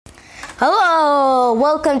Hello!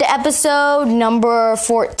 Welcome to episode number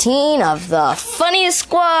 14 of the Funniest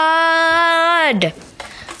Squad!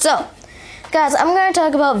 So, guys, I'm going to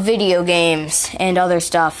talk about video games and other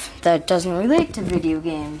stuff that doesn't relate to video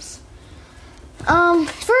games.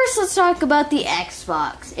 First, let's talk about the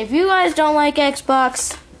Xbox. If you guys don't like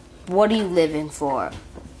Xbox, what are you living for?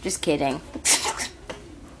 Just kidding.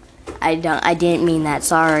 I didn't mean that.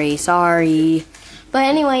 Sorry. But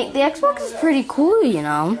anyway, the Xbox is pretty cool, you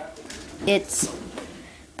know. It's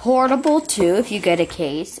portable too if you get a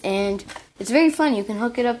case, and it's very fun. You can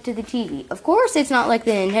hook it up to the TV. Of course, it's not like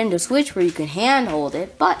the Nintendo Switch where you can handhold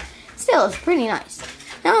it, but still, it's pretty nice.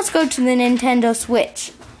 Now let's go to the Nintendo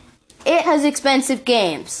Switch. It has expensive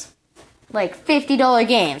games, like $50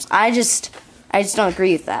 games. I just don't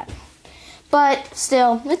agree with that. But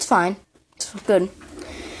still, it's fine. It's good.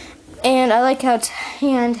 And I like how it's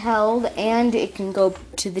handheld and it can go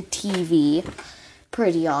to the TV.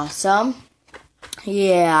 Pretty awesome.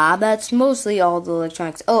 Yeah, that's mostly all the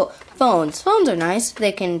electronics. Oh, phones. Phones are nice.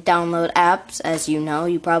 They can download apps, as you know.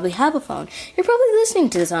 You probably have a phone. You're probably listening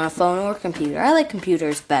to this on a phone or computer. I like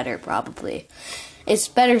computers better, probably. It's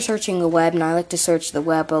better searching the web, and I like to search the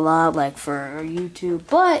web a lot, like for YouTube.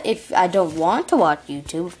 But if I don't want to watch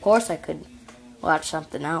YouTube, of course I could watch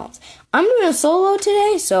something else. I'm doing a solo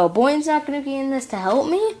today, so Boyd's not going to be in this to help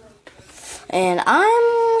me. And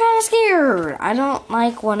I'm kind of scared. I don't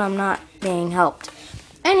like when I'm not being helped.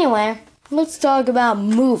 Anyway, let's talk about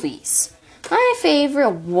movies. My favorite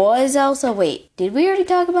was also... Wait, did we already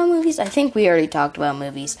talk about movies? I think we already talked about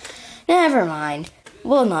movies. Never mind.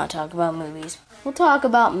 We'll not talk about movies. We'll talk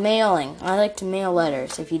about mailing. I like to mail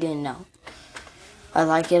letters, if you didn't know. I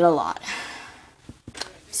like it a lot.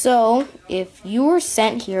 So, if you were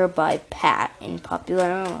sent here by Pat in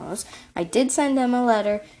Popular Rose, I did send them a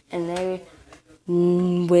letter, and they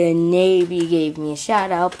maybe gave me a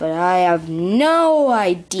shout out, but I have no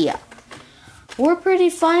idea. We're pretty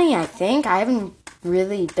funny, I think. I haven't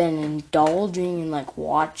really been indulging in like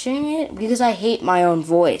watching it because I hate my own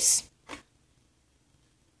voice.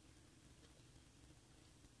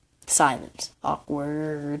 Silence.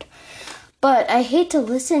 Awkward. But I hate to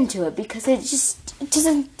listen to it because it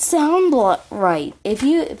doesn't sound right. If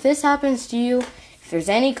this happens to you, if there's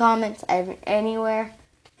any comments anywhere,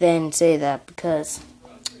 then say that because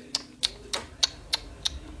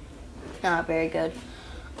not very good.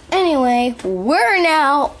 Anyway, we're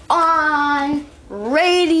now on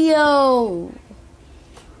radio.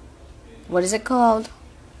 What is it called?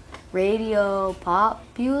 Radio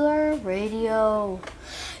Popular? Radio...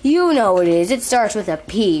 You know what it is. It starts with a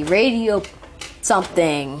P. Radio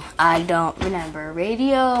something. I don't remember.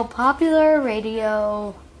 Radio Popular?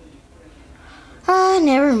 Radio...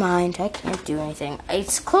 never mind. I can't do anything.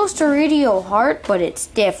 It's close to Radio Heart, but it's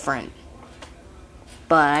different.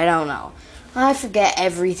 But I don't know. I forget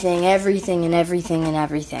everything.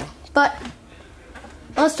 But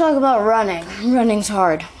let's talk about running. Running's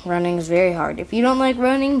hard. Running's very hard. If you don't like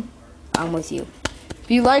running, I'm with you. If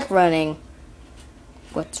you like running,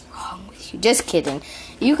 what's wrong with you? Just kidding.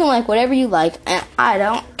 You can like whatever you like, and I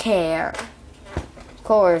don't care. Of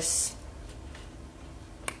course.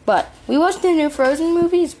 But we watched the new Frozen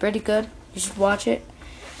movie. It's pretty good. You should watch it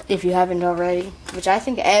if you haven't already. Which I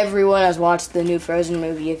think everyone has watched the new Frozen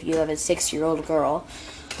movie if you have a 6-year-old girl.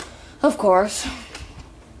 Of course.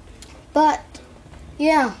 But,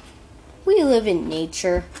 yeah. We live in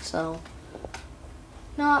nature, so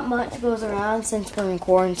not much goes around since we're in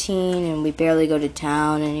quarantine and we barely go to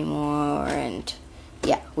town anymore. And,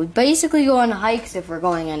 yeah, we basically go on hikes if we're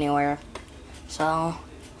going anywhere. So,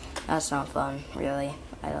 that's not fun, really.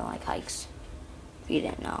 I don't like hikes, if you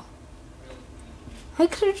didn't know.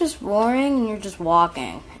 Hikes are just boring and you're just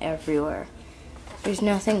walking everywhere. There's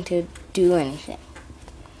nothing to do anything.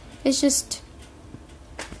 It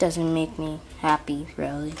doesn't make me happy,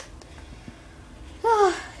 really.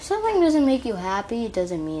 If something doesn't make you happy, it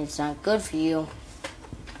doesn't mean it's not good for you.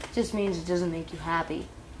 It just means it doesn't make you happy.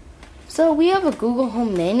 So we have a Google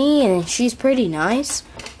Home Mini and she's pretty nice.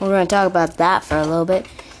 We're going to talk about that for a little bit.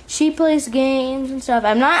 She plays games and stuff.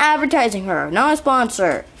 I'm not advertising her. Not a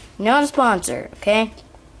sponsor. Okay?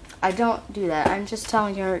 I don't do that. I'm just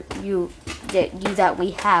telling you that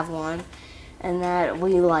we have one and that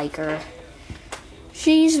we like her.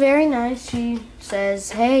 She's very nice. She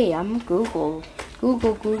says, "Hey, I'm Google.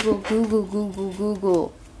 Google.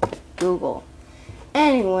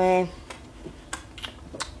 Anyway.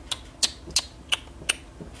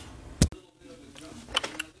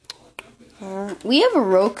 We have a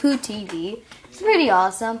Roku TV. It's pretty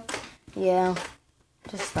awesome. Yeah,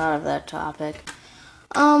 just thought of that topic.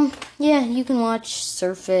 Yeah, you can watch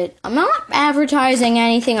Surf It. I'm not advertising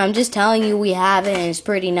anything. I'm just telling you we have it and it's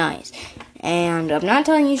pretty nice. And I'm not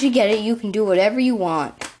telling you should get it. You can do whatever you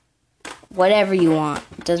want. Whatever you want.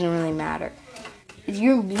 It doesn't really matter.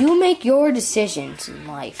 You make your decisions in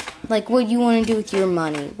life. Like what you want to do with your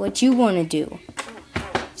money. What you want to do.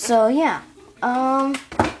 So, yeah. I've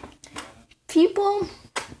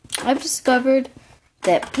discovered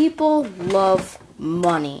that people love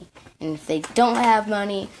money. And if they don't have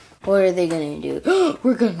money, what are they going to do?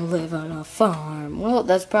 We're going to live on a farm. Well,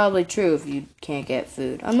 that's probably true if you can't get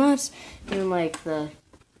food. I'm not doing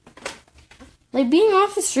being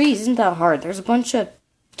off the street isn't that hard. There's a bunch of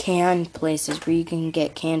canned places where you can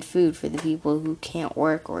get canned food for the people who can't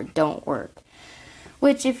work or don't work.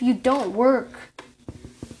 Which, if you don't work,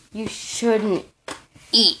 you shouldn't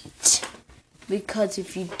eat. Because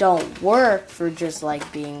if you don't work for just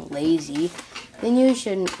being lazy, then you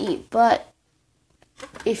shouldn't eat. But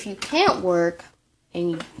if you can't work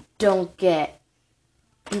and you can't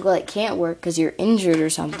work because you're injured or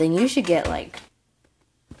something, you should get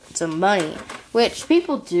some money. Which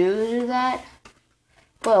people do that.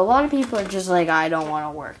 But a lot of people are just I don't want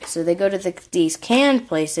to work. So they go to these canned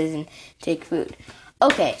places and take food.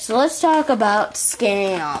 Okay, so let's talk about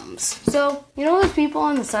scams. So, you know those people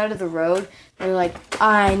on the side of the road? They're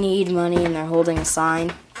I need money, and they're holding a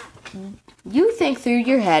sign. You think through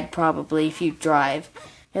your head, probably, if you drive.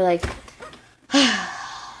 You're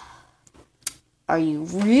are you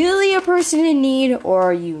really a person in need, or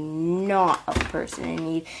are you not a person in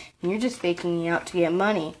need? And you're just faking it out to get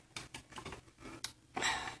money.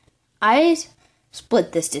 I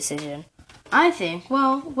split this decision. I think,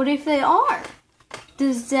 well, what if they are?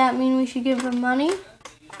 Does that mean we should give them money?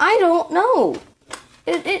 I don't know.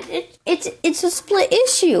 It's a split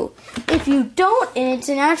issue. If you don't, and it's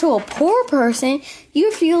an actual poor person,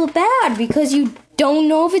 you feel bad because you don't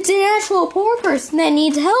know if it's an actual poor person that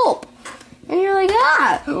needs help. And you're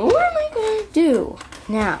what am I going to do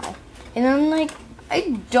now? And I'm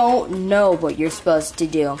I don't know what you're supposed to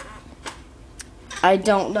do. I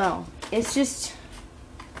don't know. It's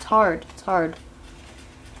hard. It's hard.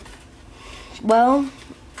 Well,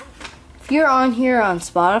 if you're on here on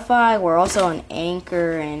Spotify, we're also on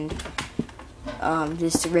Anchor and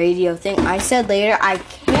this radio thing. I said later, I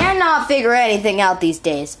cannot figure anything out these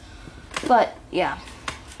days. But, yeah.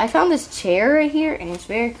 I found this chair right here, and it's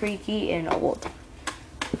very creaky and old.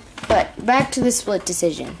 But, back to the split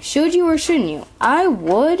decision. Should you or shouldn't you? I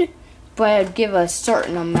would, but I'd give a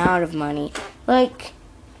certain amount of money.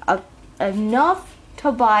 Enough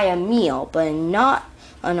to buy a meal, but not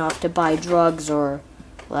enough to buy drugs or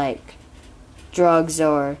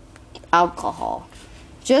alcohol.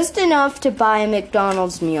 Just enough to buy a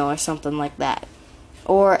McDonald's meal or something like that.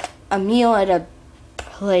 Or a meal at a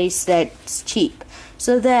place that's cheap.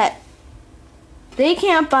 So that they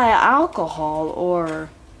can't buy alcohol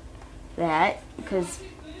or that. Because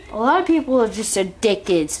a lot of people are just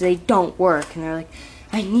addicted, so they don't work. And they're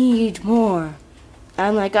I need more.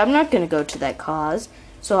 I'm I'm not going to go to that cause.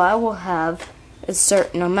 So I will have a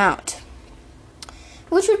certain amount.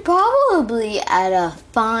 Which would probably, at a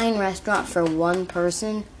fine restaurant for one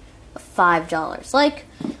person, $5.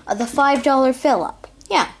 The $5 fill-up.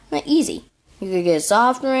 Yeah, easy. You could get a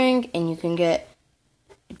soft drink, and you can get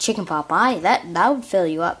chicken pot pie. That would fill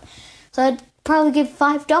you up. So I'd probably give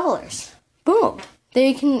 $5. Boom.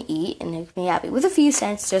 They can eat, and they can be happy. With a few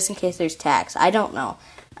cents, just in case there's tax. I don't know.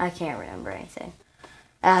 I can't remember anything.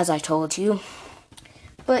 As I told you.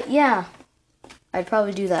 But, yeah. I'd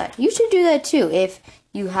probably do that. You should do that too if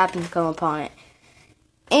you happen to come upon it.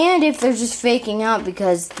 And if they're just faking out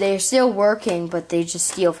because they're still working, but they just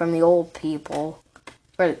steal from the old people,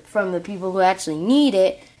 or from the people who actually need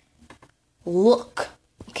it, look,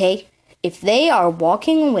 okay? If they are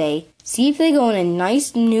walking away, see if they go in a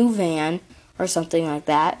nice new van or something like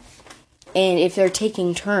that, and if they're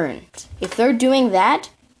taking turns. If they're doing that,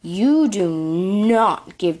 you do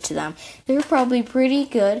not give to them. They're probably pretty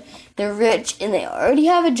good. They're rich and they already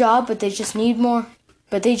have a job, but they just need more.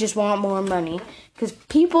 But they just want more money. Because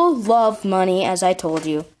people love money, as I told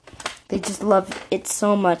you. They just love it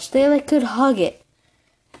so much. They could hug it.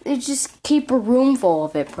 They just keep a room full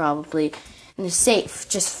of it, probably. And a safe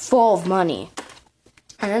just full of money.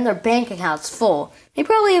 And then their bank account's full. They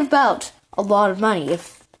probably have about a lot of money.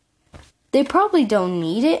 If they probably don't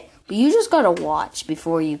need it. But you just gotta watch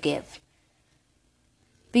before you give.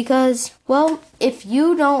 Because, well, if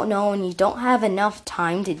you don't know and you don't have enough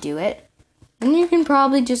time to do it, then you can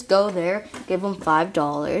probably just go there, give them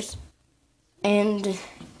 $5, and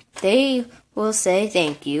they will say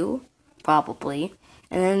thank you, probably.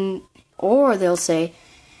 And then, or they'll say,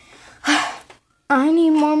 I need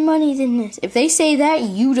more money than this. If they say that,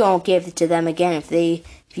 you don't give it to them again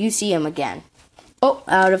if you see them again. Oh,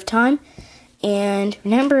 out of time. And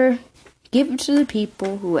remember, give it to the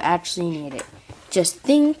people who actually need it. Just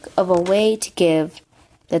think of a way to give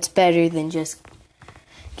that's better than just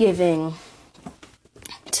giving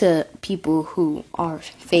to people who are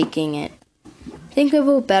faking it. Think of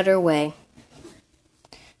a better way.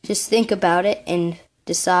 Just think about it and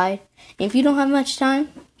decide. And if you don't have much time,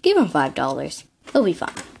 give them $5. They'll be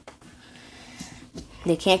fine.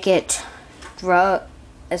 They can't get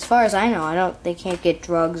as far as I know, they can't get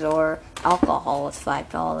drugs or alcohol with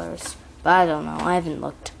 $5. But I don't know. I haven't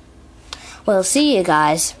looked. Well, see you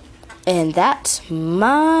guys. And that's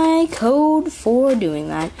my code for doing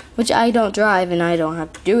that. Which I don't drive and I don't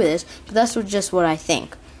have to do this. But that's just what I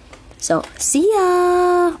think. So, see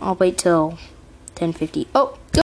ya. I'll wait till 10:50. Oh,